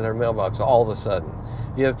 stopping at their mailbox all of a sudden.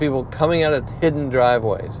 You have people coming out of hidden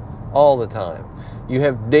driveways all the time. You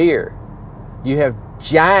have deer. You have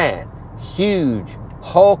giant, huge,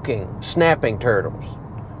 hulking, snapping turtles.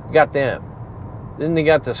 You got them. Then you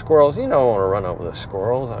got the squirrels. You don't want to run over the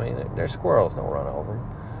squirrels. I mean, they're squirrels, don't run over them.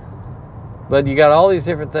 But you got all these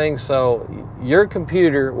different things, so your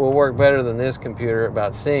computer will work better than this computer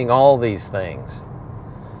about seeing all these things.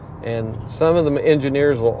 And some of the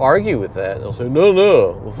engineers will argue with that. They'll say, no,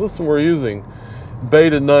 the system we're using,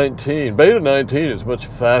 Beta 19. Beta 19 is much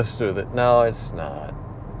faster than... No, it's not.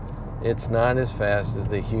 It's not as fast as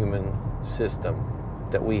the human system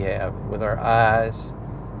that we have with our eyes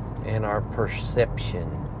and our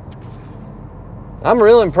perception. I'm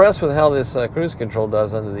real impressed with how this cruise control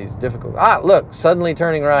does under these difficult... look, suddenly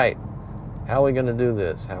turning right. How are we going to do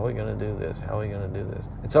this? How are we going to do this? How are we going to do this?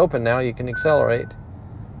 It's open now. You can accelerate.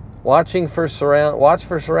 Watch for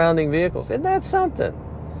surrounding vehicles. Isn't that something?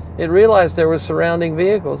 It realized there were surrounding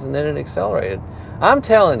vehicles and then it accelerated. I'm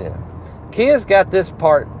telling you, Kia's got this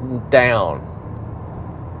part down.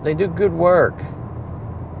 They do good work.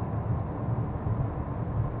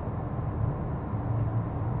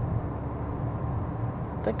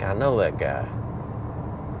 I think I know that guy.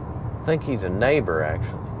 I think he's a neighbor,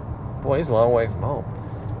 actually. Boy, he's a long way from home.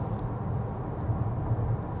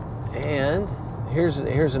 And here's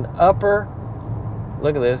an upper.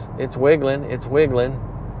 Look at this. It's wiggling,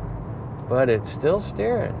 but it's still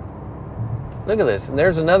steering. Look at this. And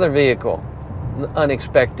there's another vehicle,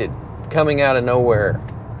 unexpected, coming out of nowhere.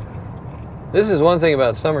 This is one thing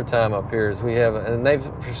about summertime up here is we have, and they've,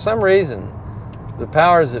 for some reason, the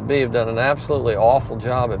powers that be have done an absolutely awful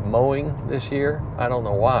job at mowing this year. I don't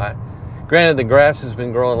know why. Granted, the grass has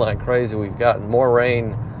been growing like crazy. We've gotten more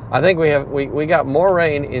rain. I think we got more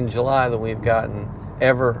rain in July than we've gotten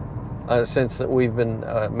ever since we've been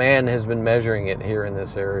man has been measuring it here in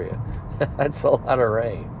this area. That's a lot of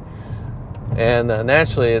rain. And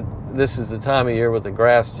naturally, this is the time of year where the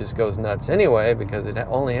grass just goes nuts anyway, because it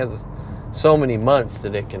only has so many months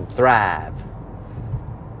that it can thrive.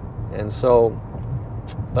 And so,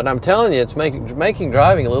 but I'm telling you, it's making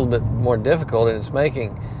driving a little bit more difficult, and it's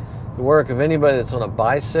making the work of anybody that's on a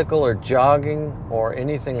bicycle or jogging or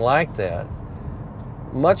anything like that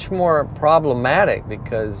much more problematic,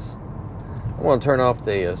 because I'm going to turn off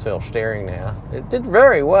the self-steering now. It did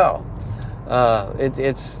very well.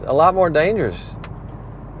 It's a lot more dangerous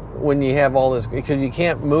when you have all this, because you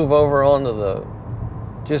can't move over onto the,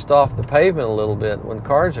 just off the pavement a little bit when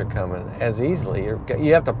cars are coming as easily.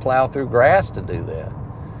 You have to plow through grass to do that.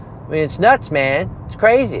 I mean, it's nuts, man. It's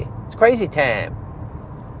crazy. It's crazy time.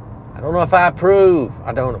 I don't know if I approve.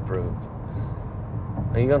 I don't approve.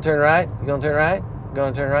 Are you going to turn right? You going to turn right? You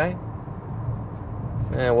going to turn right?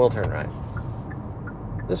 Yeah, we'll turn right.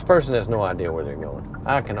 This person has no idea where they're going.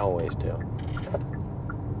 I can always tell.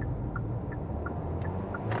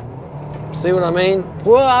 See what I mean?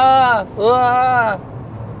 Wah, wah.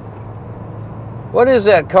 What is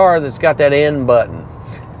that car that's got that N button?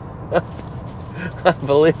 I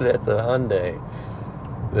believe that's a Hyundai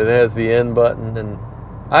that has the N button. And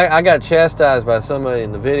I got chastised by somebody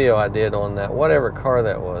in the video I did on that, whatever car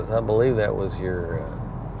that was. I believe that was your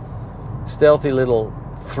stealthy little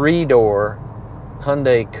 3-door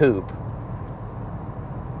Hyundai Coupe.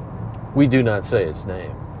 We do not say its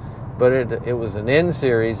name, but it was an N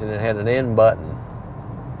series, and it had an N button,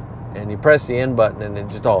 and you press the N button and it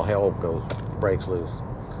just all hell breaks loose.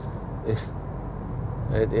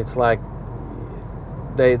 It's like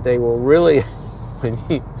they will really, when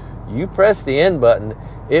you press the N button,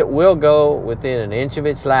 it will go within an inch of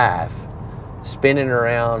its life, spinning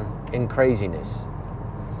around in craziness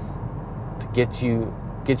to get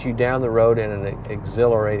you down the road in an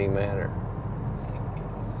exhilarating manner.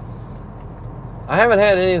 I haven't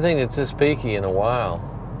had anything that's this peaky in a while.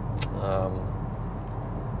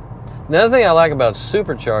 Another thing I like about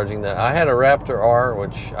supercharging, that I had a Raptor R,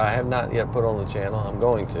 which I have not yet put on the channel. I'm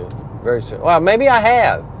going to very soon. Well, maybe I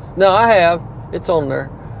have. No, I have. It's on there.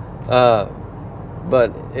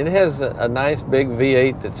 But it has a nice big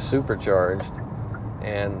V8 that's supercharged,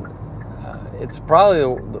 and it's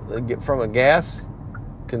probably, from a gas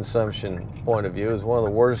consumption point of view, is one of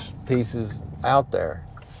the worst pieces out there.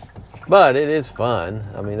 But it is fun.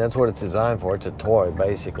 I mean, that's what it's designed for. It's a toy,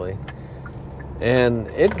 basically. And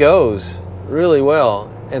it goes really well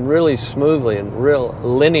and really smoothly, and real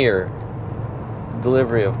linear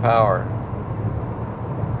delivery of power.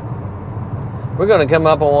 We're going to come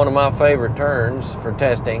up on one of my favorite turns for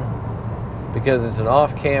testing, because it's an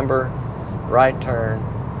off-camber right turn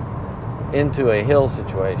into a hill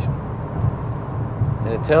situation.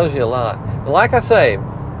 And it tells you a lot. And like I say,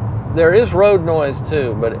 there is road noise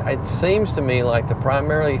too, but it seems to me like the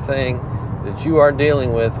primary thing that you are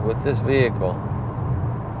dealing with this vehicle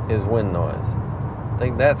is wind noise. I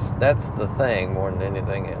think that's the thing more than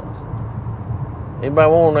anything else. Anybody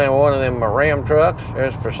want one of them Ram trucks?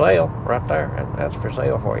 There's for sale right there. That's for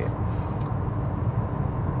sale for you.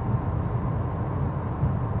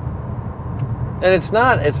 And it's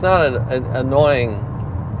not an annoying.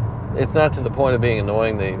 It's not to the point of being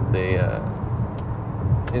annoying, the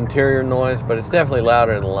interior noise, but it's definitely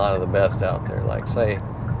louder than a lot of the best out there. Like, say,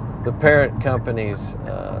 the parent company's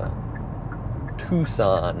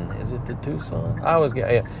Tucson. Is it the Tucson? I always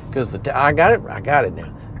get, yeah, because I got it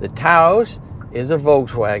now. The Taos is a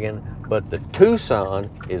Volkswagen, but the Tucson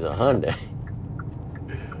is a Hyundai.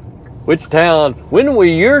 Which town? When will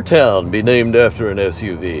your town be named after an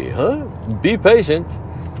SUV? Huh? Be patient.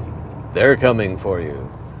 They're coming for you.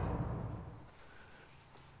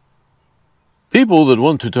 People that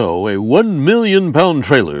want to tow a 1 million pound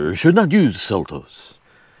trailer should not use Seltos.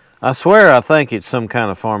 I swear I think it's some kind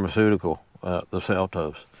of pharmaceutical, the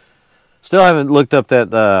Seltos. Still haven't looked up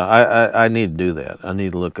that, I need to do that. I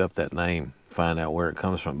need to look up that name, find out where it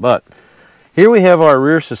comes from. But here we have our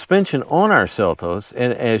rear suspension on our Seltos,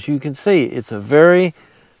 and as you can see, it's a very,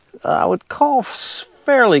 I would call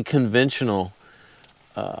fairly conventional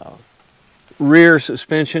rear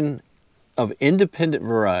suspension of independent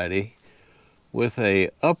variety, with a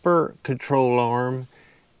upper control arm,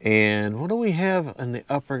 and what do we have in the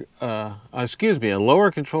upper, a lower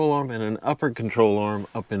control arm and an upper control arm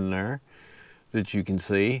up in there that you can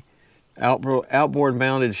see. Outboard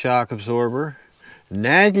mounted shock absorber.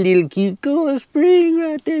 Nice little cute coil spring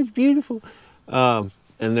right there, it's beautiful. And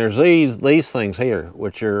there's these things here,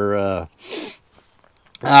 which are,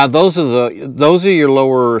 those are your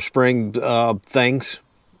lower spring things,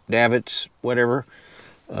 davits, whatever.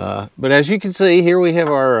 But as you can see, here we have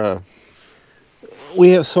our,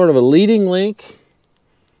 we have sort of a leading link,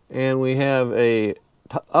 and we have a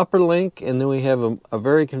upper link, and then we have a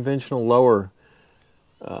very conventional lower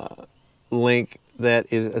link that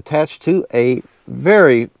is attached to a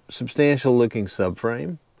very substantial looking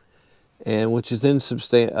subframe, and which is then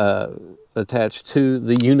attached to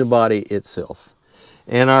the unibody itself.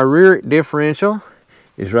 And our rear differential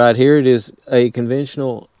is right here. It is a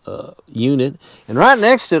conventional unit, and right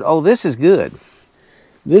next to it, oh, this is good.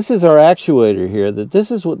 This is our actuator here.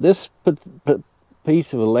 This is what this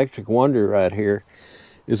piece of electric wonder right here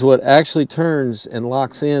is what actually turns and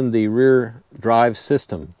locks in the rear drive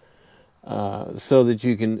system, so that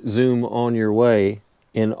you can zoom on your way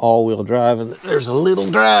in all-wheel drive. And there's a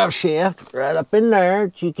little drive shaft right up in there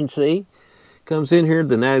that you can see. Comes in here,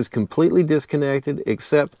 then that is completely disconnected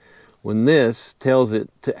except when this tells it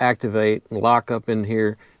to activate and lock up in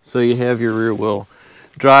here, so you have your rear wheel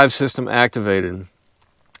drive system activated.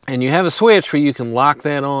 And you have a switch where you can lock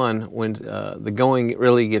that on when the going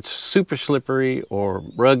really gets super slippery or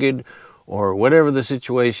rugged or whatever the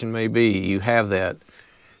situation may be. You have that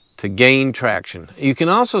to gain traction. You can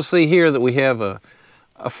also see here that we have a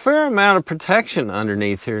fair amount of protection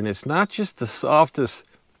underneath here, and it's not just the softest,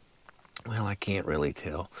 well, I can't really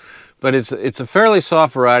tell, but it's a fairly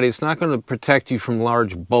soft variety. It's not going to protect you from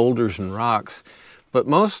large boulders and rocks, but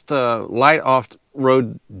most light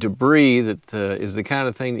off-road debris that is the kind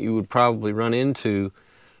of thing that you would probably run into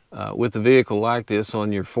with a vehicle like this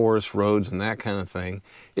on your forest roads and that kind of thing,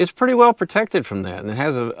 it's pretty well protected from that, and it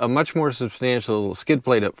has a much more substantial skid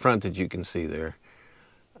plate up front that you can see there.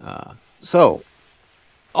 So,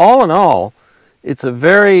 all in all, it's a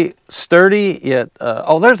very sturdy yet,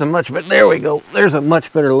 oh, there's a much better, there we go. There's a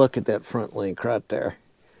much better look at that front link right there.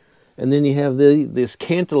 And then you have this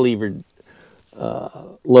cantilevered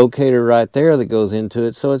locator right there that goes into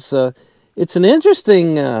it. So it's an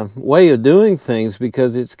interesting way of doing things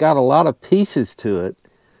because it's got a lot of pieces to it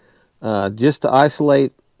just to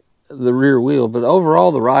isolate the rear wheel. But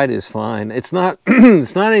overall, the ride is fine. It's not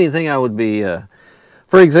it's not anything I would be.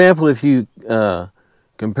 For example, if you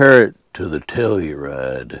compare it to the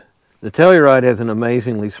Telluride. The Telluride has an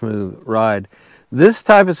amazingly smooth ride. This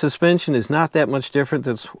type of suspension is not that much different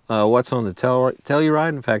than what's on the Telluride.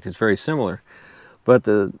 In fact, it's very similar. But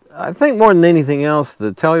I think more than anything else,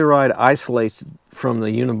 the Telluride isolates from the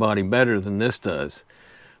unibody better than this does.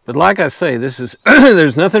 But like I say, this is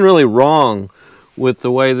there's nothing really wrong with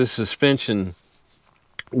the way the suspension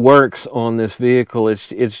works on this vehicle. It's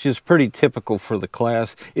just pretty typical for the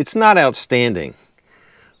class. It's not outstanding.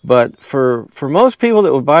 But for most people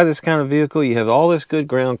that would buy this kind of vehicle, you have all this good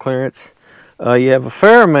ground clearance. You have a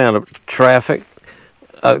fair amount of traffic.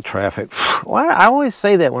 Why I always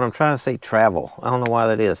say that when I'm trying to say travel. I don't know why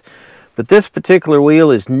that is. But this particular wheel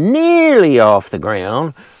is nearly off the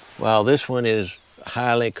ground, while this one is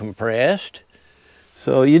highly compressed.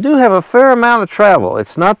 So you do have a fair amount of travel.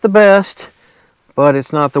 It's not the best, but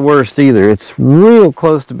it's not the worst either. It's real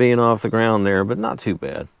close to being off the ground there, but not too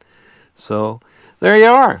bad. So there you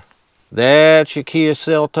are. That's your Kia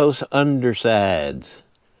Seltos undersides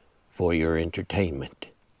for your entertainment.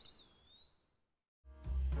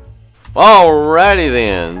 Alrighty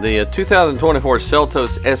then, the 2024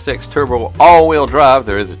 Seltos SX Turbo all-wheel drive,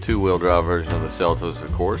 there is a two-wheel drive version of the Seltos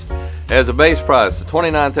of course, has a base price of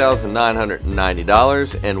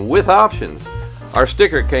 $29,990, and with options, our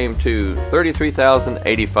sticker came to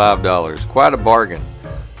 $33,085. Quite a bargain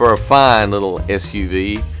for a fine little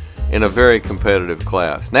SUV in a very competitive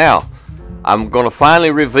class. Now, I'm going to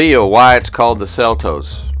finally reveal why it's called the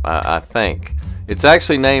Seltos, I think. It's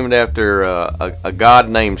actually named after a god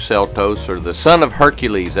named Seltos, or the son of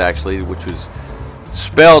Hercules actually, which was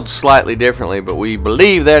spelled slightly differently, but we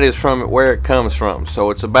believe that is from where it comes from. So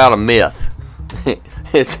it's about a myth.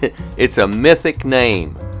 It's a mythic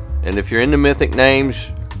name, and if you're into mythic names,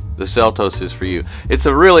 the Seltos is for you. It's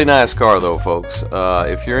a really nice car though, folks.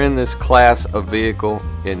 If you're in this class of vehicle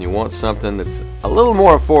and you want something that's a little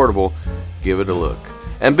more affordable, give it a look.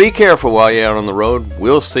 And be careful while you're out on the road.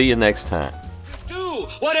 We'll see you next time.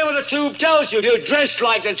 Whatever the tube tells you, you dress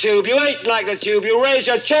like the tube, you eat like the tube, you raise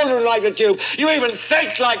your children like the tube, you even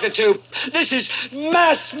think like the tube. This is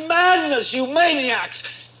mass madness, you maniacs.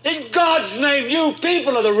 In God's name, you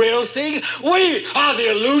people are the real thing. We are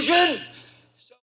the illusion.